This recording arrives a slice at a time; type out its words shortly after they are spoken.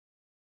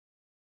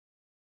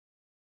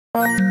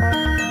In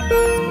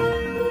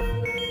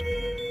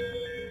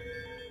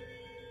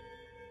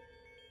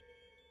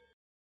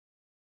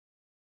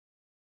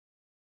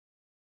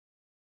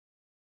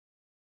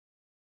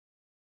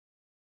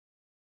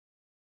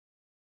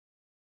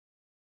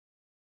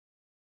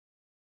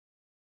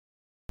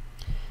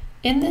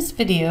this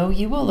video,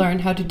 you will learn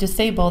how to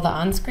disable the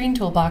on-screen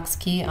toolbox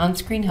key,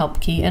 on-screen help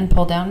key, and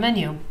pull-down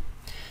menu.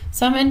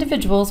 Some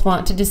individuals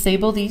want to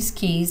disable these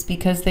keys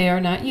because they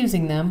are not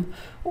using them,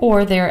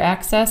 or they are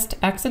accessed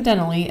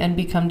accidentally and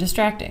become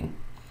distracting.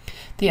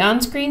 The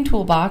on-screen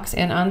toolbox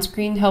and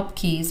on-screen help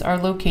keys are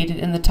located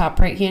in the top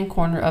right-hand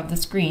corner of the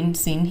screen,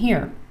 seen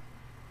here.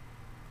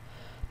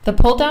 The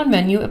pull-down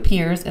menu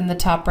appears in the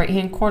top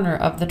right-hand corner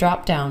of the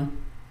drop-down,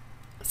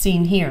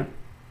 seen here.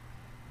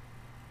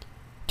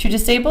 To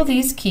disable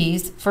these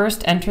keys,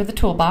 first enter the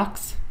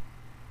toolbox,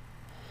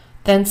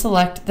 then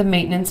select the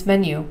maintenance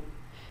menu.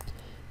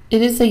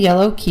 It is a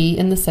yellow key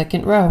in the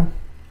second row.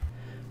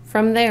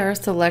 From there,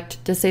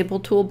 select Disable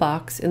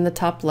Toolbox in the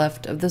top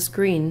left of the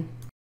screen.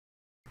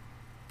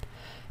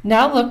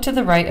 Now look to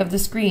the right of the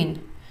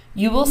screen.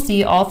 You will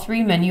see all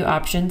three menu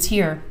options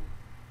here.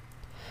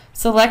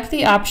 Select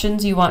the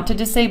options you want to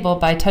disable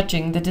by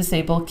touching the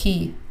Disable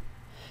key.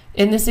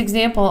 In this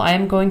example, I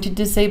am going to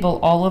disable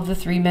all of the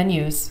three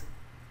menus.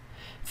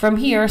 From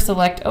here,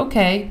 select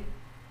OK,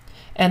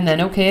 and then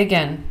OK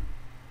again.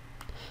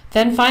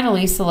 Then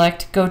finally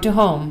select Go to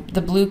Home,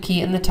 the blue key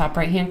in the top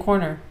right-hand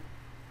corner.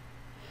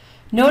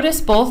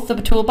 Notice both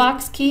the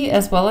toolbox key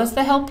as well as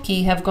the help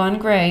key have gone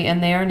gray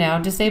and they are now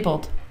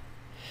disabled.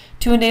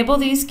 To enable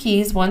these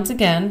keys once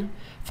again,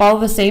 follow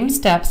the same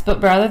steps,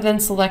 but rather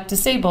than select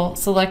Disable,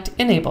 select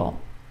Enable.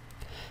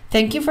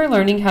 Thank you for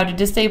learning how to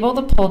disable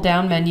the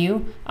pull-down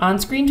menu,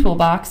 on-screen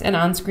toolbox, and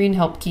on-screen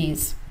help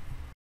keys.